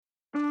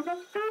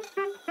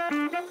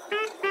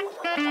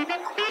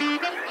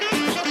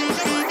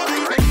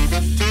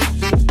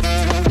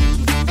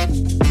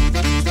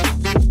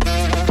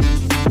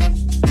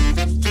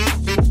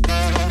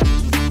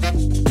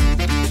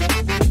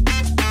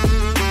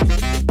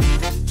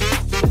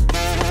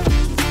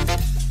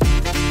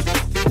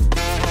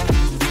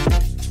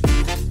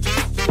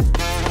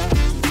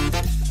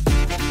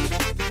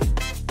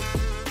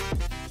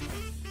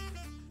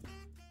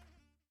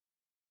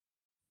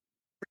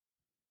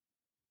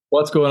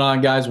What's going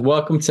on, guys?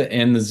 Welcome to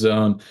In the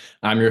Zone.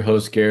 I'm your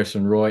host,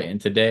 Garrison Roy,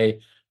 and today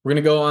we're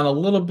going to go on a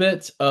little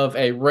bit of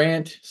a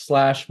rant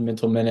slash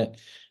mental minute.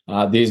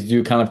 These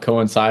do kind of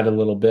coincide a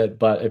little bit,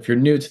 but if you're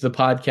new to the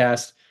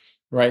podcast,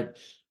 right,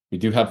 we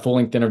do have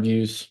full-length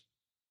interviews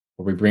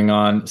where we bring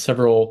on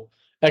several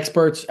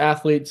experts,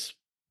 athletes,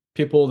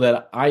 people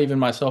that I even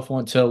myself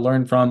want to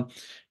learn from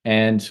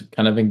and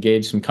kind of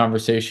engage some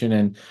conversation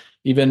and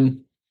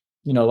even,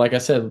 like I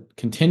said,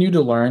 continue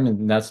to learn.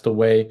 And that's the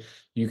way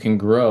you can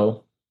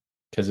grow,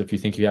 because if you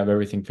think you have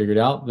everything figured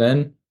out,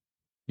 then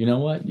you know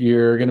what?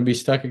 You're going to be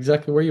stuck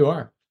exactly where you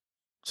are.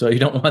 So you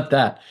don't want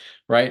that,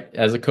 right?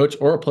 As a coach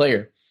or a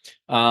player.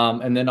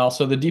 And then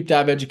also the deep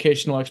dive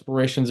educational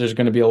explorations, there's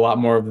going to be a lot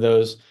more of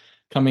those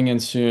coming in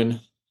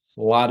soon.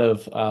 A lot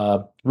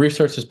of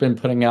research has been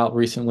putting out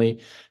recently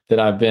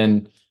that I've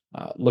been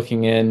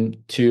looking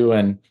into.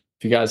 And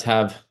if you guys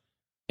have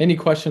any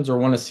questions or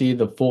want to see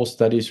the full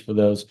studies for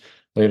those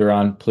later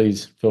on,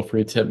 please feel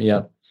free to hit me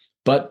up.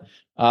 But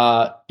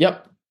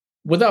yep,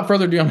 without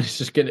further ado, I'm going to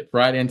just get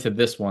right into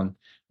this one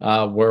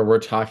where we're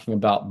talking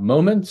about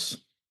moments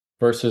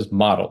versus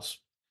models,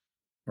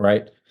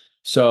 right?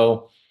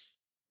 So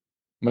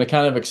I'm going to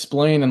kind of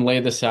explain and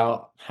lay this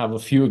out, have a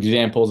few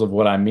examples of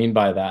what I mean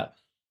by that,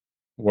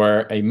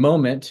 where a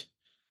moment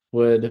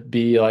would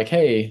be like,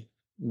 hey,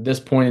 this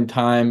point in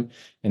time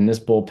in this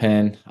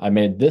bullpen, I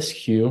made this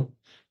cue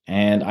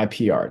and I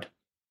PR'd,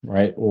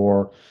 right?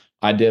 Or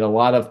I did a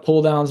lot of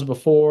pull downs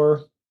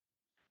before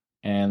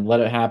and let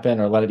it happen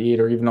or let it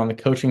eat. Or even on the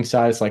coaching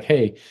side, it's like,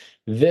 hey,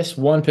 this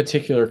one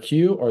particular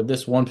cue or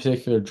this one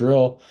particular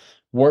drill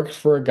worked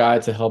for a guy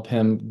to help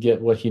him get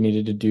what he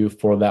needed to do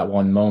for that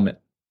one moment,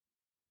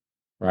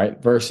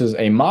 right? Versus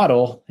a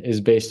model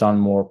is based on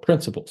more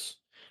principles,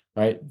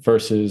 right?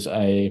 Versus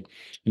a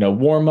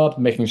warm up,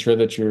 making sure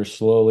that you're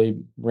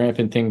slowly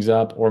ramping things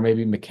up, or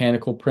maybe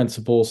mechanical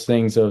principles,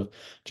 things of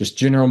just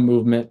general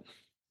movement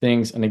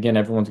things. And again,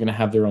 everyone's going to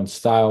have their own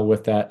style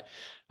with that.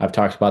 I've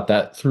talked about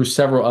that through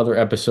several other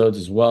episodes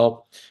as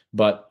well.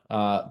 But,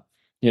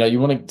 you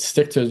want to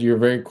stick to your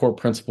very core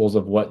principles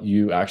of what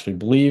you actually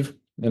believe.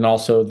 And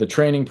also the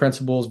training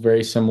principles,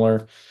 very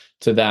similar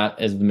to that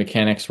as the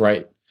mechanics,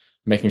 right?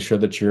 Making sure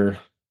that you're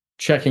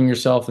checking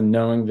yourself and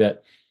knowing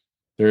that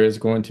there is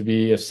going to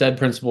be a said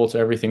principle to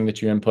everything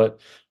that you input,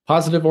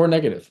 positive or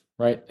negative,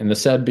 right? And the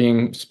said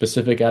being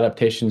specific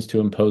adaptations to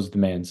impose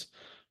demands.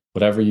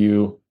 Whatever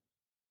you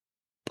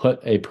put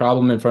a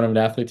problem in front of an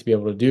athlete to be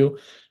able to do,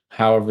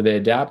 however they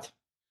adapt,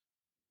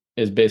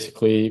 is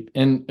basically,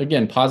 and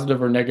again,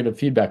 positive or negative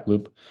feedback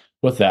loop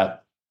with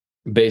that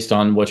based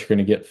on what you're going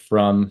to get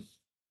from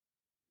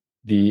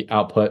the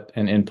output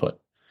and input,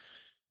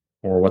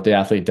 or what the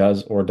athlete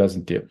does or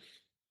doesn't do,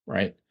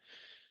 right?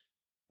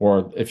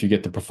 Or if you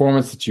get the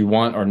performance that you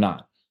want or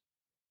not.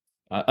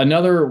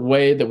 Another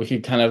way that we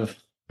could kind of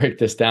break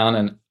this down,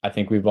 and I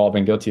think we've all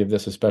been guilty of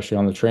this, especially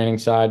on the training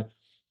side,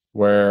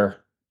 where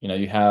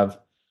you have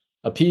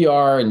a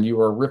PR and you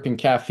are ripping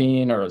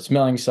caffeine or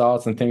smelling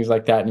salts and things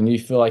like that, and you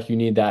feel like you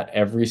need that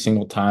every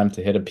single time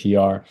to hit a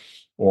PR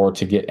or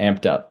to get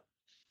amped up,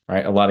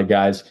 right? A lot of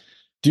guys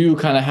do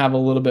kind of have a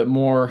little bit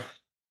more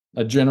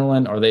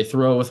adrenaline, or they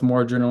throw with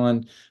more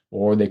adrenaline,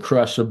 or they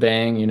crush a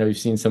bang. You've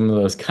seen some of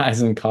those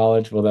guys in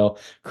college where they'll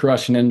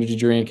crush an energy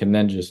drink and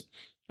then just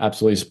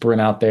absolutely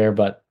sprint out there.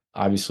 But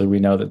obviously we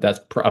know that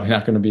that's probably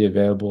not going to be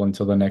available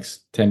until the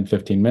next 10,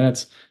 15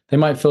 minutes. They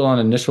might feel an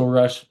initial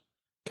rush.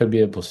 Could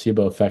be a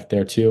placebo effect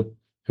there too.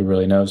 Who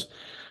really knows?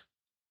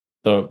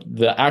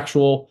 The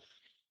actual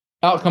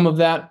outcome of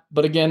that.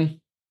 But again,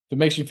 if it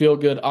makes you feel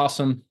good,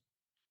 awesome.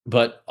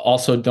 But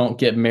also don't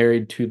get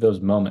married to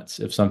those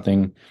moments. If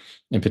something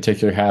in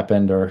particular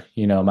happened, or,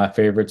 my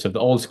favorites of the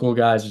old school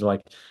guys are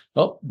like,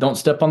 oh, don't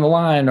step on the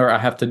line, or I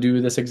have to do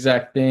this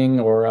exact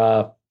thing.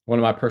 Or one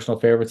of my personal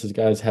favorites is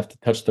guys have to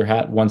touch their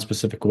hat one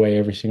specific way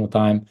every single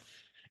time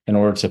in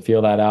order to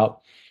feel that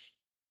out.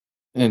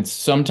 And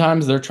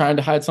sometimes they're trying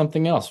to hide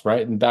something else,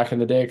 right? And back in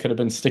the day, it could have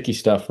been sticky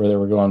stuff where they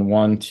were going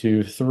 1,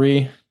 2,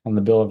 3 on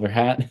the bill of their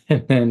hat.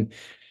 And then,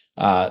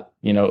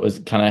 it was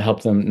kind of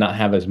helped them not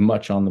have as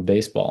much on the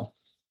baseball.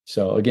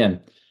 So again,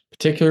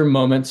 particular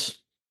moments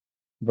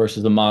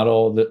versus the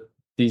model.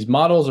 These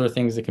models are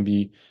things that can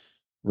be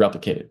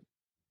replicated,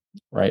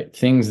 right?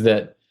 Things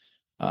that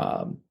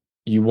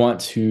you want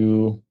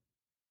to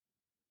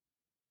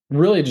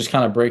really just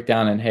kind of break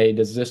down and, hey,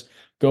 does this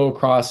go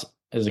across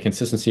as a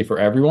consistency for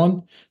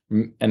everyone?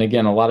 And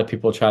again, a lot of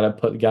people try to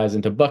put guys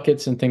into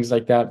buckets and things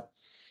like that.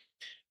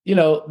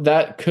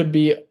 That could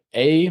be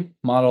a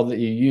model that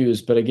you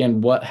use, but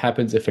again, what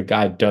happens if a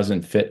guy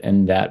doesn't fit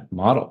in that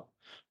model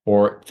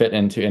or fit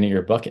into any of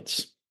your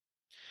buckets?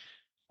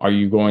 Are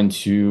you going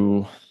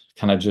to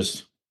kind of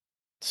just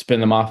spin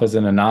them off as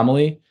an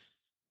anomaly,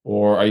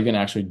 or are you going to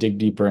actually dig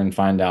deeper and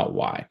find out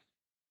why?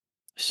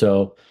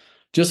 So,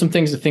 just some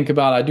things to think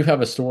about. I do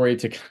have a story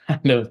to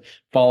kind of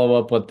follow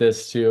up with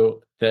this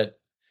too. That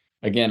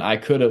again, I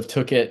could have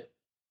took it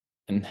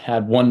and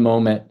had one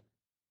moment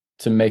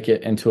to make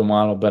it into a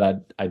model,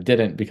 but I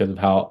didn't because of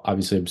how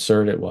obviously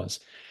absurd it was.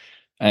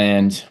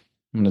 And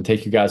I'm going to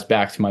take you guys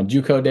back to my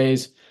JUCO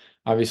days.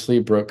 Obviously,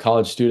 broke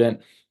college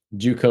student,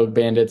 JUCO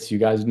bandits. You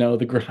guys know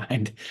the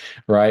grind,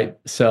 right?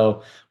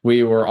 So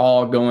we were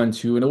all going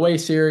to an away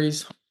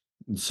series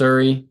in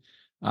Surrey,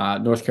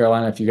 North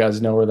Carolina. If you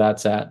guys know where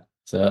that's at,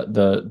 it's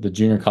the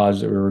junior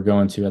college that we were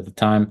going to at the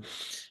time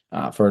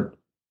for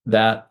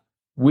that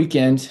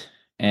weekend,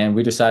 and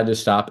we decided to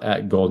stop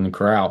at Golden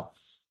Corral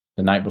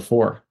the night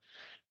before.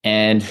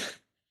 And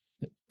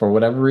for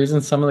whatever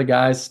reason, some of the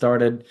guys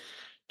started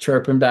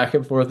chirping back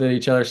and forth at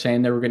each other,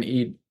 saying they were going to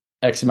eat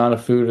X amount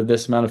of food or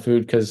this amount of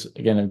food. Because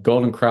again, a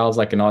Golden Corral is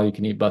like an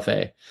all-you-can-eat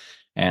buffet,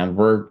 and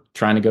we're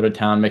trying to go to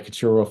town, making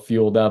sure we're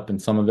fueled up, and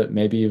some of it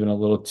maybe even a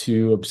little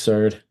too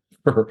absurd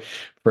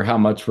for how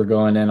much we're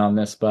going in on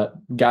this. But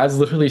guys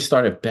literally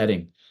started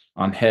betting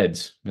on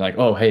heads, like,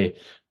 "Oh, hey,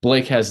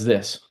 Blake has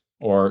this,"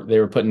 or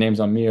they were putting names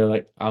on me, or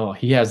like, "Oh,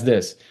 he has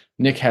this,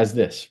 Nick has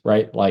this,"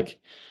 right? Like,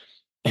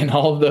 and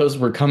all of those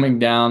were coming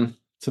down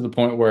to the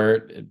point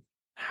where,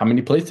 how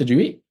many plates did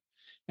you eat?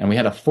 And we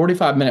had a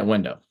 45-minute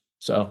window.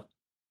 So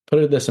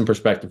put this in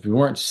perspective. We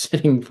weren't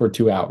sitting for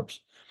 2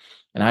 hours.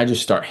 And I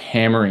just start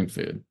hammering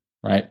food,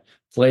 right?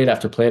 Plate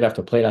after plate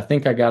after plate. I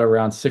think I got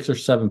around 6 or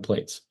 7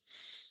 plates.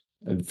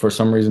 And for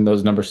some reason,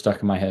 those numbers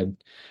stuck in my head.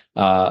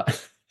 Uh,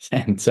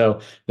 and so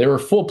they were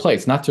full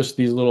plates, not just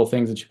these little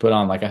things that you put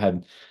on. Like I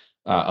had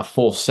a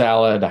full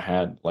salad. I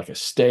had like a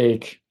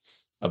steak,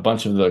 a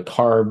bunch of the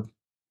carb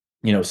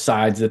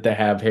sides that they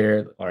have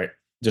here, all right,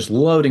 just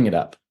loading it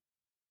up.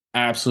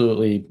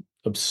 Absolutely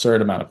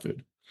absurd amount of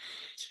food.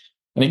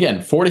 And again,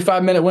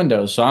 45-minute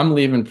windows. So I'm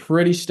leaving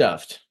pretty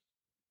stuffed,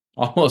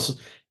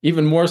 almost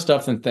even more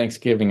stuff than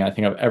Thanksgiving I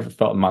think I've ever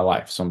felt in my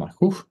life. So I'm like,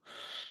 whew,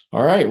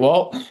 all right,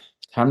 well,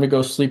 time to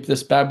go sleep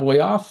this bad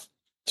boy off.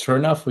 Sure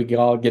enough, we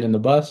all get in the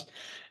bus,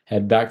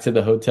 head back to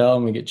the hotel,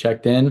 and we get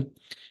checked in.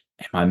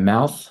 And my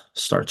mouth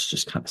starts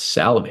just kind of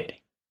salivating,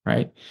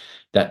 right?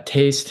 That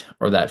taste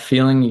or that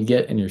feeling you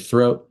get in your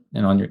throat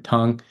and on your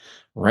tongue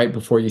right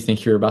before you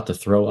think you're about to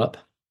throw up,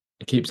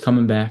 it keeps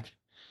coming back,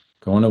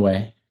 going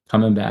away,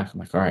 coming back. I'm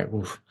like, all right,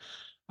 oof,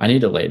 I need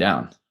to lay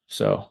down.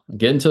 So I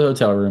get into the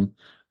hotel room.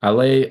 I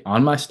lay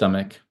on my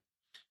stomach,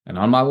 and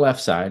on my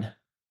left side,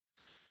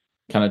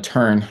 kind of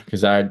turn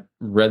because I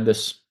read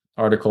this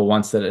article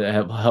once that it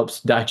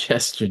helps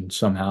digestion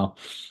somehow.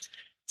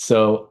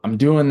 So I'm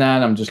doing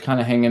that. I'm just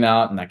kind of hanging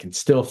out, and I can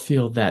still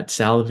feel that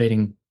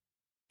salivating,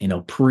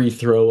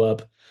 pre-throw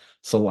up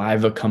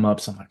saliva come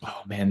up. So I'm like,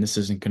 oh man, this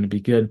isn't going to be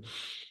good.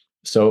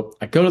 So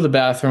I go to the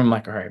bathroom. I'm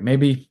like, all right,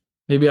 maybe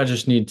I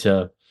just need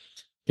to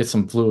get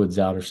some fluids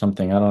out or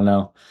something. I don't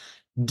know.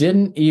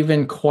 Didn't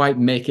even quite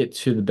make it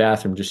to the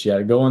bathroom just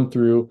yet. Going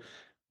through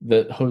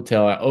the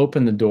hotel, I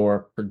opened the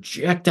door,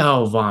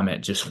 projectile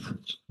vomit just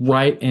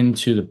right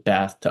into the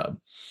bathtub.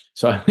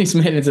 So I at least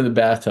made it into the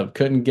bathtub,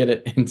 couldn't get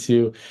it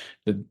into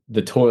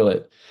the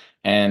toilet,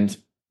 and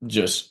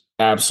just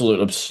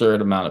absolute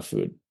absurd amount of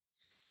food.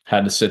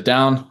 Had to sit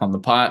down on the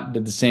pot,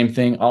 did the same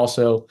thing.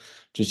 Also,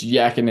 just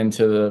yakking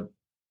into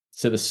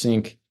the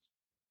sink,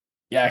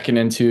 yakking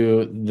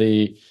into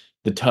the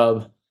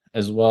tub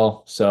as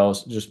well. So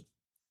just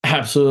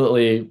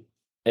absolutely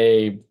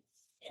a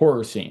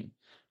horror scene.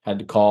 Had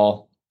to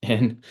call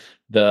in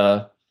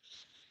the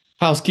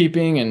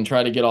housekeeping and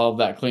try to get all of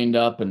that cleaned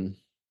up and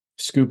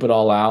scoop it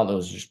all out. It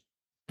was just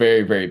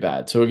very, very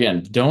bad. So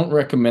again, don't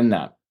recommend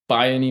that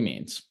by any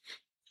means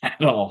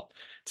at all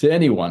to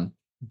anyone.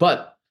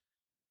 But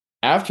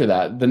after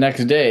that, the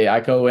next day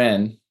I go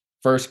in,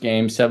 first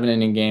game,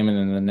 7-inning game,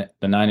 and then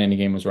the 9-inning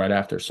game was right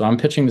after. So I'm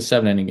pitching the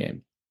 7-inning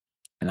game.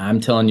 And I'm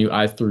telling you,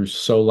 I threw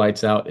so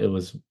lights out. It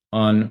was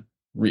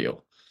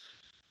unreal.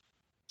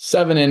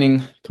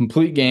 7-inning,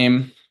 complete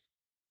game,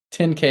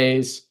 10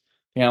 Ks.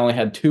 I only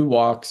had 2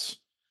 walks.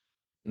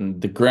 And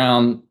the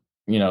ground,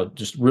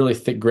 just really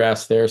thick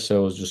grass there.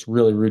 So it was just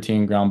really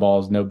routine ground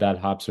balls, no bad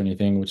hops or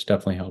anything, which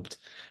definitely helped.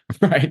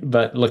 Right.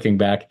 But looking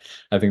back,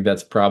 I think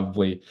that's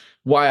probably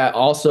why I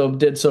also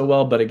did so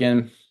well. But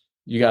again,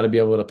 you got to be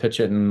able to pitch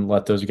it and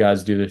let those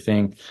guys do their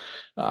thing.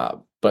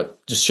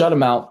 But just shut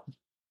them out.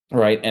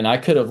 Right. And I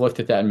could have looked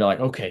at that and be like,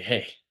 okay,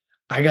 hey,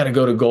 I got to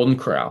go to Golden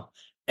Corral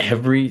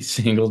every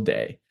single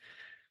day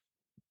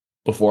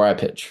before I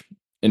pitch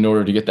in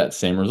order to get that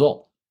same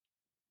result.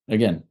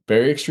 Again,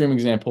 very extreme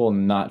example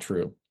and not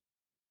true.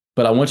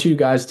 But I want you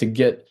guys to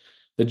get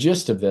the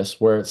gist of this,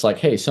 where it's like,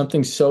 hey,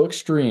 something so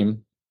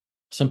extreme,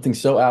 something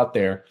so out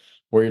there,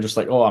 where you're just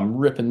like, oh, I'm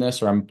ripping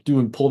this, or I'm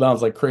doing pull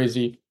downs like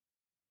crazy,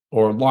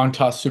 or long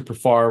toss super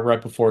far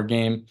right before a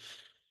game.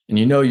 and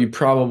you know you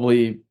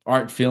probably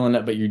aren't feeling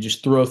it, but you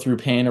just throw through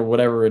pain or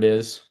whatever it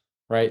is,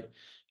 right?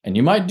 And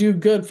you might do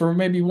good for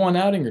maybe one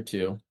outing or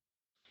two,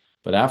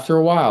 but after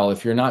a while,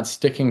 if you're not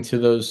sticking to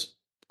those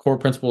core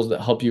principles that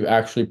help you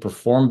actually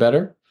perform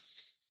better,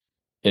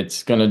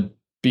 it's going to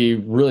be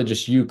really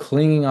just you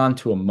clinging on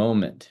to a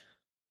moment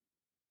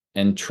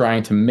and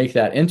trying to make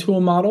that into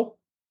a model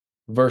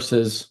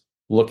versus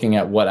looking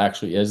at what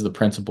actually is the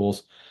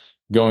principles,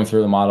 going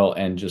through the model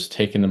and just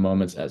taking the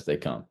moments as they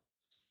come.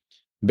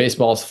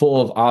 Baseball is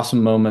full of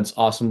awesome moments,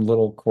 awesome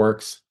little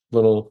quirks,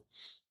 little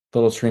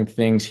shrink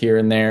things here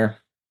and there.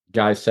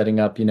 Guys setting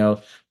up,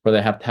 where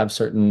they have to have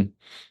certain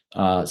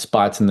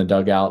spots in the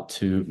dugout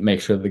to make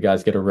sure the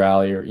guys get a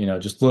rally, or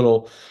just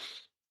little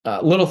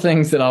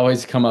things that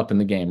always come up in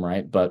the game,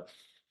 right? But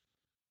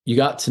you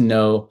got to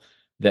know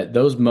that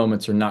those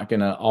moments are not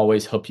going to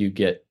always help you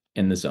get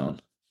in the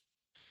zone.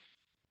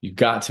 You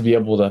got to be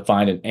able to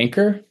find an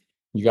anchor.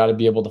 You got to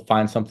be able to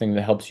find something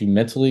that helps you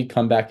mentally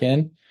come back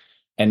in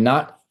and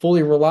not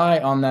fully rely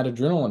on that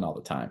adrenaline all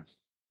the time,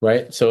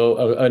 right?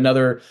 So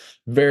another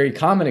very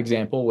common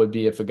example would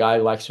be if a guy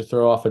likes to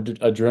throw off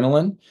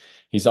adrenaline,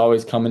 he's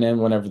always coming in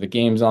whenever the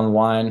game's on the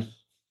line,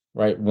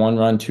 right? 1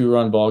 run, 2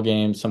 run ball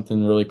game,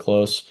 something really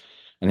close.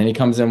 And then he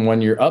comes in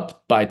when you're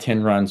up by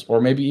 10 runs or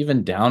maybe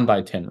even down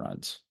by 10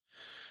 runs.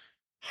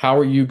 How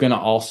are you going to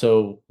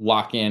also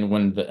lock in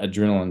when the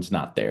adrenaline's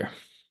not there?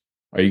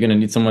 Are you going to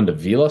need someone to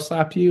velo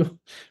slap you,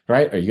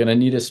 right? Are you going to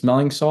need a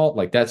smelling salt?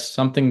 Like that's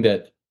something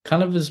that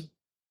kind of is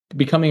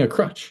becoming a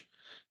crutch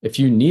if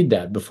you need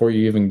that before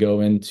you even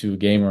go into a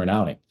game or an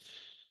outing.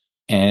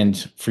 And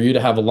for you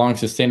to have a long,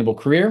 sustainable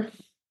career,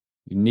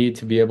 you need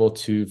to be able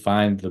to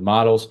find the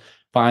models,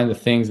 find the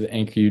things that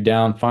anchor you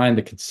down, find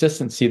the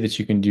consistency that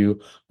you can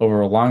do over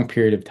a long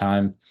period of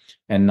time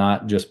and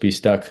not just be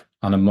stuck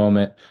on a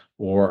moment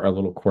or a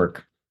little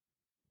quirk.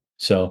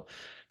 So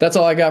that's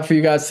all I got for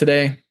you guys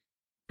today.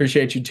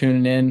 Appreciate you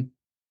tuning in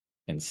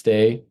and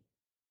stay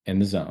in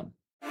the zone.